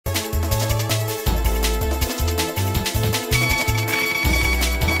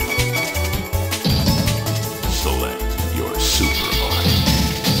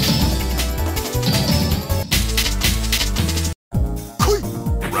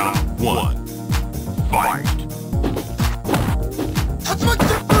one, fight! 竜巻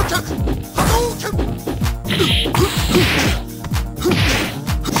旋風脚波動拳昇竜拳変人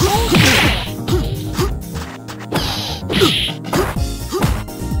波動拳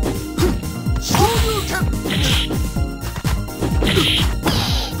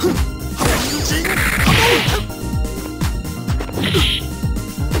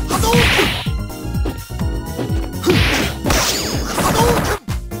波動拳波動拳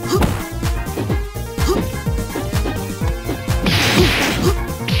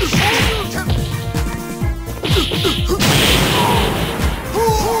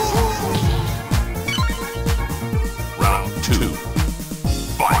Round two,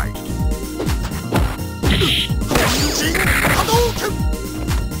 fight! 変人波動拳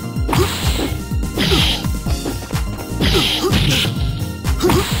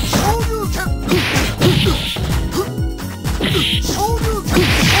昇竜拳昇竜拳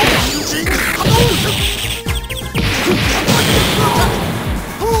変人波動拳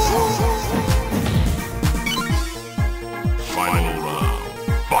Final round,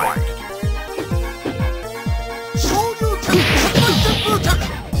 fight! 昇竜拳竜巻旋風脚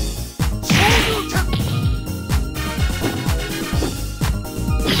昇竜拳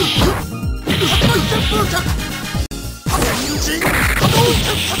竜巻旋風脚変人波動拳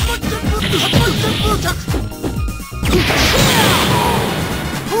竜巻旋風脚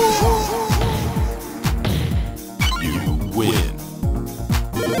You win!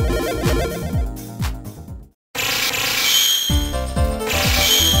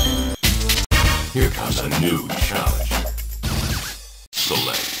 Here comes a new challenge.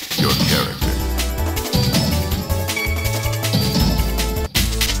 Select your character.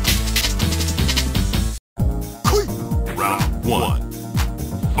 Round one,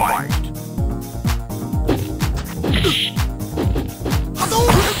 fight! 波動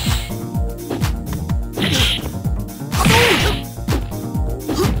拳波動拳竜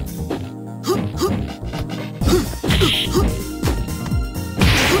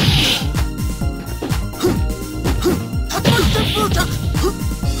巻旋風脚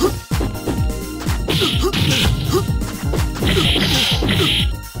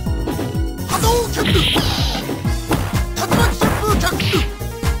波動拳竜巻旋風脚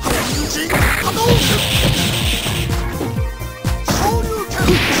変人波動拳昇竜拳竜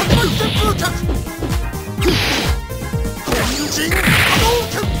巻旋風脚変人波動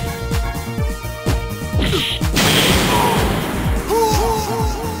拳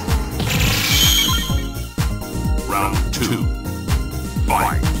Round two,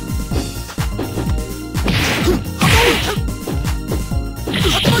 fight! 波動拳竜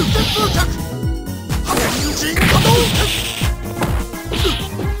巻旋風脚変人波動拳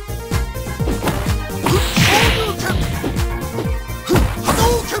昇竜拳波動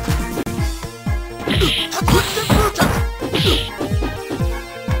拳竜巻旋風脚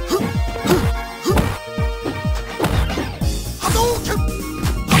波動拳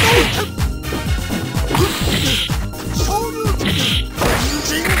波動拳昇竜拳変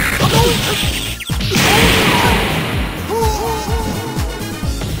人波動拳昇竜拳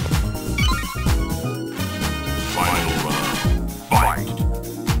Final round, fight!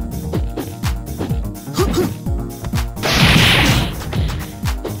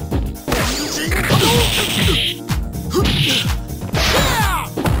 変人波動拳竜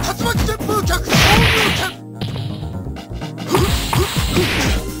巻旋風脚昇竜拳波動拳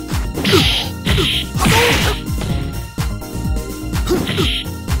変人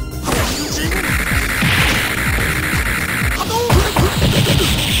波動拳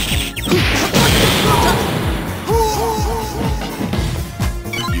竜巻旋風脚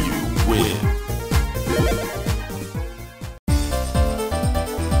You win!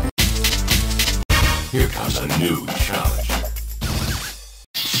 Here comes a new challenge.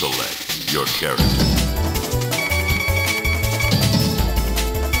 Select your character.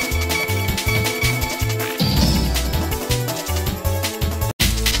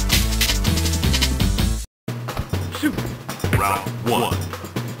 Round one,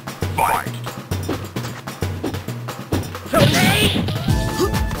 fight!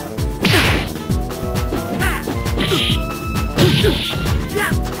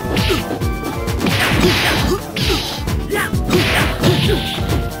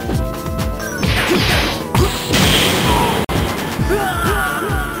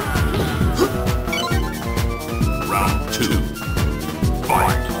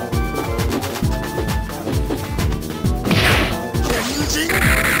 人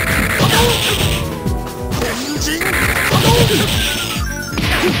波動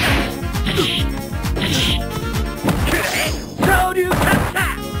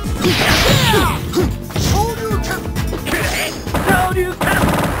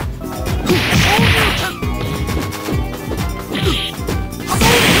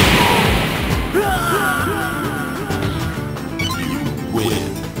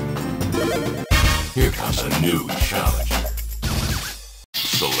Here comes a new challenge.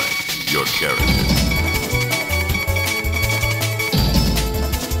 Select your character.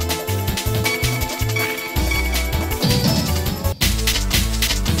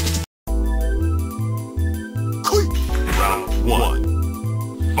 Round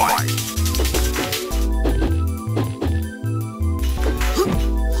 1. Fight!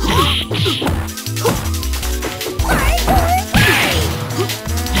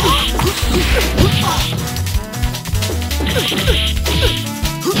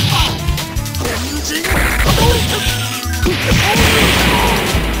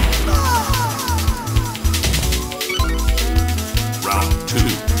 Round 2.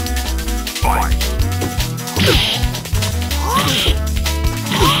 Fight!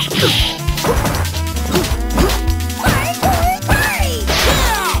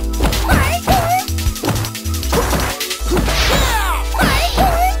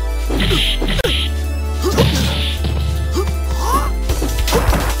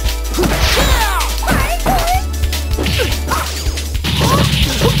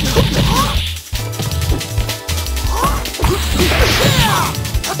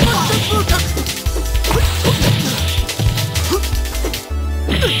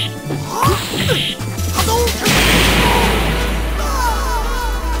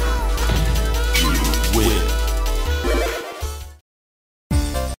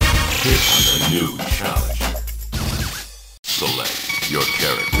 New challenge. Select your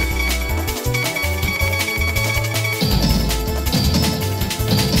character.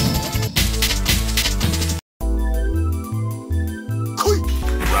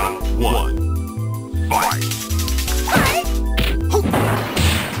 Round 1. Fight!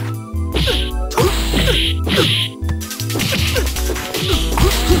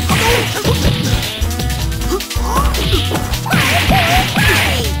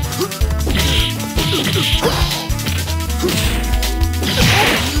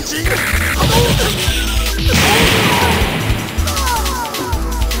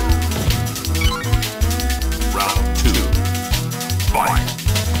 Round 2. Fight!